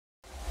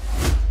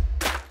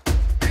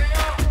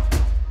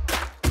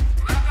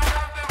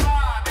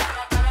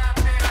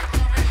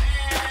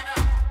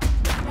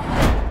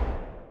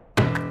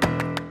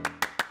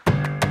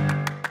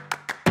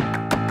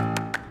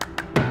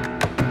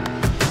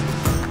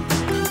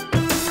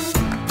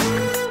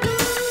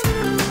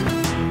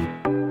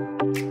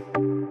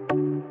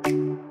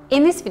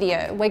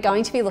video, we're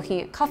going to be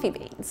looking at coffee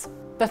beans.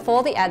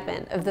 Before the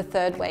advent of the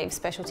third wave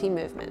specialty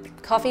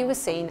movement, coffee was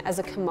seen as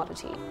a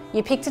commodity.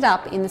 You picked it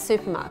up in the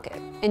supermarket,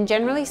 and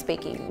generally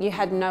speaking, you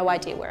had no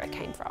idea where it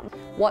came from,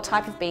 what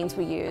type of beans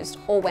were used,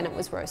 or when it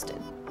was roasted.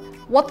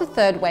 What the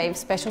third wave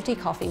specialty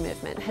coffee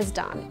movement has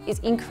done is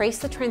increase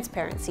the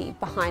transparency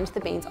behind the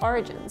bean's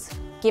origins,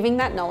 giving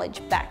that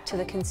knowledge back to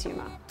the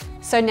consumer.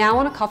 So now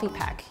on a coffee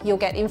pack, you'll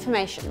get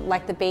information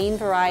like the bean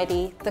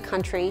variety, the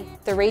country,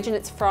 the region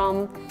it's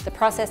from, the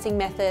processing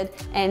method,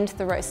 and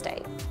the roast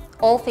date.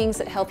 All things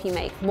that help you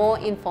make more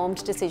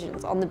informed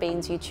decisions on the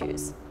beans you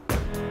choose.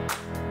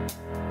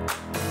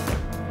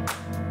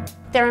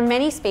 There are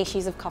many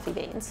species of coffee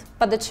beans,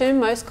 but the two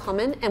most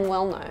common and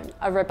well-known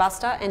are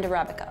Robusta and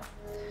Arabica.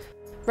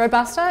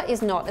 Robusta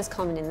is not as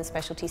common in the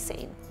specialty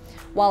scene,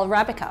 while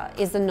Arabica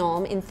is the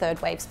norm in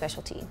third wave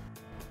specialty.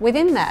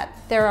 Within that,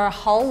 there are a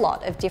whole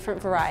lot of different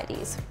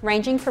varieties,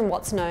 ranging from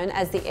what's known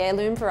as the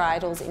heirloom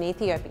varietals in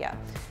Ethiopia,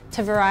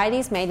 to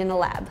varieties made in a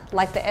lab,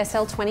 like the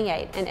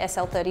SL28 and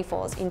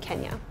SL34s in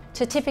Kenya,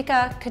 to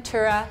Typica,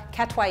 Caturra,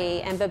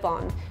 Katwai and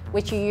Bourbon,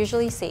 which you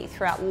usually see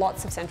throughout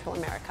lots of Central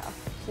America.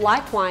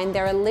 Like wine,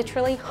 there are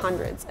literally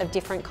hundreds of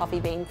different coffee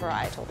bean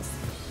varietals.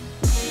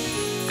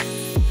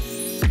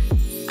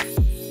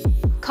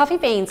 Coffee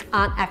beans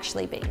aren't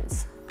actually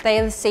beans. They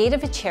are the seed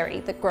of a cherry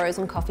that grows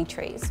on coffee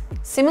trees.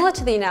 Similar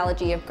to the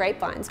analogy of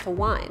grapevines for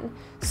wine,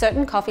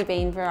 certain coffee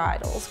bean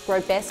varietals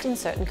grow best in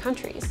certain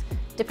countries,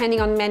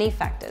 depending on many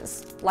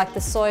factors, like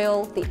the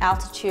soil, the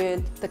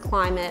altitude, the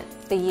climate,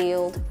 the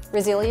yield,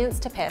 resilience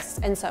to pests,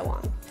 and so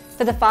on.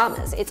 For the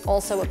farmers, it's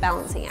also a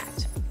balancing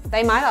act.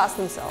 They might ask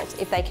themselves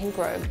if they can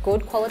grow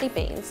good quality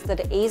beans that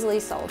are easily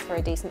sold for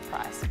a decent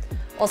price,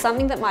 or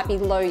something that might be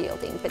low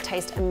yielding but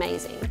taste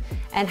amazing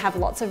and have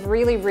lots of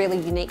really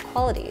unique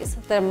qualities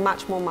that are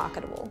much more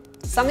marketable.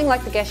 Something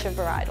like the Gesha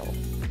varietal.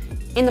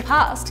 In the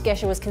past,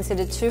 Gesha was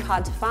considered too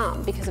hard to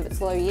farm because of its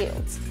low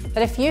yields,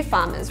 but a few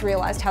farmers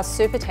realised how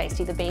super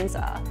tasty the beans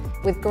are,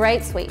 with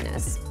great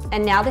sweetness,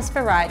 and now this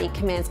variety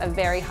commands a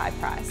very high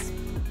price.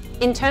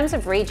 In terms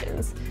of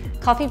regions,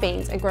 coffee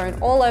beans are grown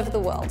all over the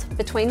world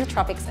between the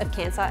tropics of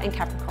Cancer and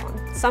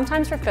Capricorn,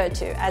 sometimes referred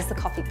to as the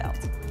coffee belt.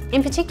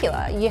 In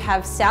particular, you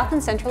have South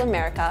and Central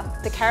America,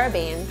 the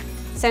Caribbean,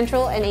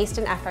 Central and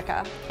Eastern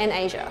Africa, and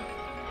Asia.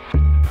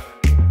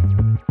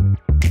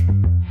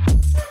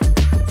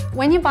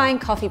 When you're buying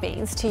coffee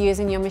beans to use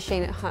in your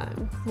machine at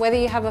home, whether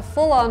you have a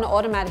full-on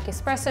automatic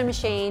espresso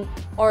machine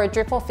or a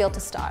drip or filter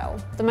style,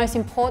 the most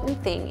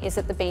important thing is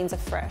that the beans are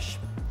fresh.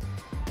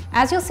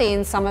 As you'll see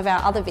in some of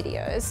our other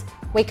videos,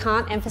 we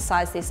can't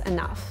emphasize this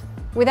enough.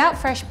 Without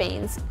fresh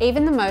beans,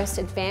 even the most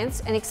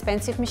advanced and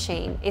expensive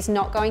machine is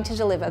not going to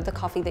deliver the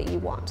coffee that you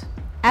want.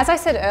 As I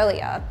said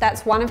earlier,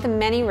 that's one of the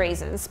many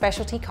reasons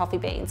specialty coffee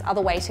beans are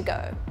the way to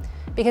go,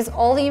 because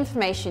all the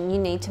information you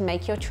need to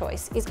make your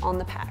choice is on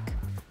the pack.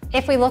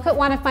 If we look at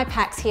one of my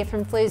packs here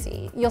from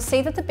Floozy, you'll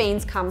see that the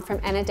beans come from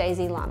Anna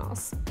Daisy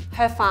Lanos.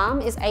 Her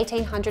farm is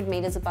 1,800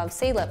 metres above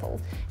sea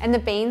level, and the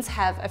beans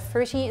have a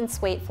fruity and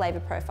sweet flavour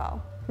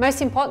profile.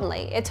 Most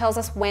importantly, it tells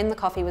us when the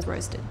coffee was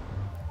roasted.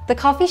 The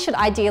coffee should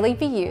ideally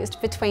be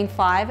used between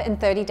 5 and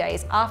 30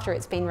 days after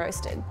it's been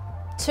roasted.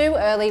 Too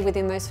early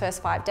within those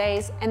first 5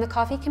 days, and the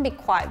coffee can be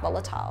quite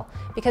volatile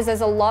because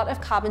there's a lot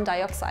of carbon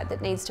dioxide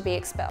that needs to be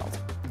expelled.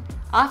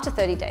 After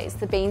 30 days,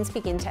 the beans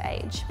begin to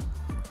age.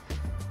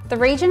 The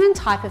region and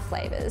type of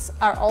flavours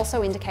are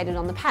also indicated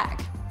on the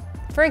pack.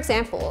 For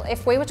example,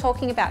 if we were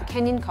talking about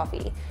Kenyan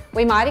coffee,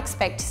 we might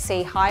expect to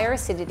see higher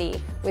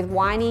acidity with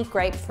winey,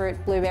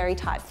 grapefruit, blueberry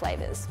type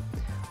flavours.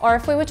 Or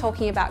if we were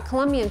talking about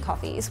Colombian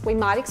coffees, we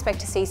might expect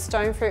to see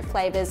stone fruit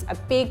flavours, a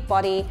big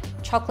body,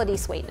 chocolatey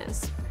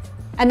sweetness.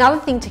 Another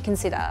thing to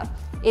consider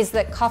is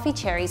that coffee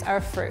cherries are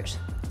a fruit.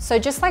 So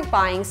just like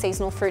buying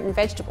seasonal fruit and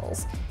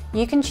vegetables,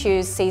 you can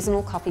choose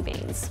seasonal coffee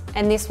beans,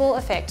 and this will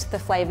affect the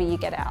flavour you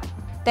get out.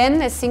 Then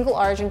there's single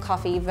origin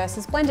coffee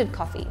versus blended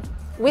coffee.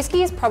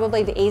 Whiskey is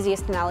probably the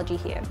easiest analogy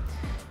here.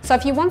 So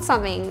if you want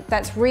something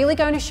that's really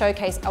going to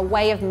showcase a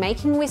way of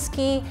making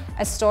whiskey,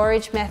 a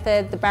storage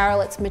method, the barrel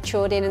it's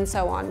matured in and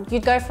so on,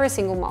 you'd go for a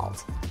single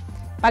malt.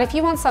 But if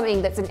you want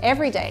something that's an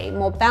everyday,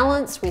 more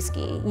balanced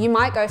whiskey, you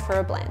might go for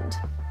a blend.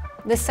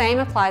 The same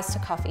applies to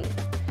coffee.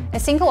 A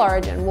single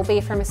origin will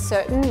be from a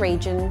certain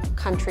region,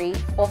 country,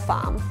 or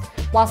farm,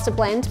 whilst a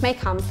blend may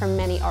come from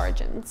many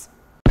origins.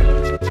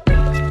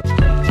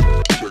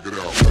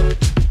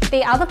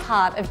 The other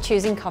part of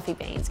choosing coffee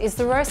beans is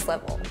the roast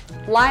level,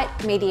 light,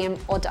 medium,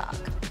 or dark.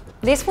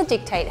 This will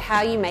dictate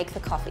how you make the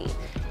coffee,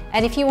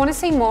 and if you want to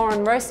see more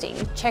on roasting,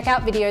 check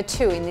out video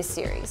 2 in this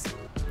series.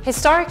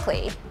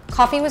 Historically,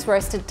 coffee was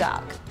roasted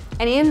dark,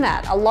 and in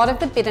that a lot of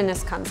the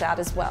bitterness comes out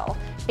as well,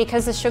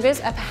 because the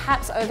sugars are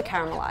perhaps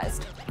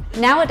over-caramelized.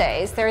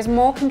 Nowadays, there is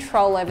more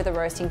control over the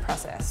roasting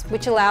process,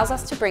 which allows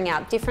us to bring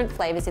out different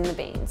flavors in the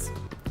beans.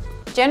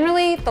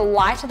 Generally, the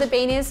lighter the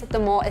bean is, the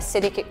more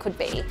acidic it could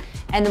be,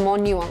 and the more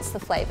nuanced the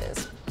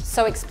flavors.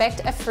 So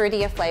expect a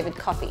fruitier flavored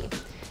coffee.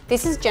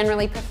 This is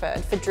generally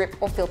preferred for drip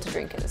or filter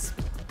drinkers.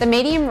 The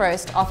medium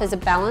roast offers a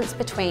balance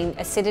between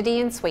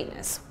acidity and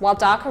sweetness, while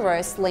darker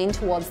roasts lean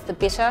towards the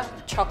bitter,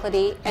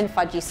 chocolatey and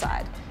fudgy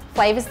side,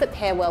 flavours that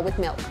pair well with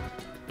milk.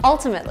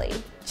 Ultimately,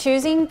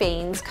 choosing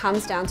beans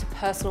comes down to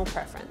personal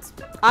preference.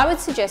 I would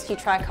suggest you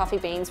try coffee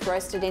beans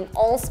roasted in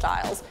all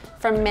styles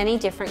from many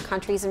different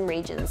countries and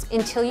regions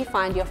until you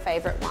find your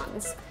favourite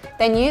ones.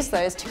 Then use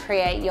those to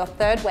create your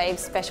third wave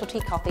specialty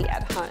coffee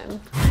at home.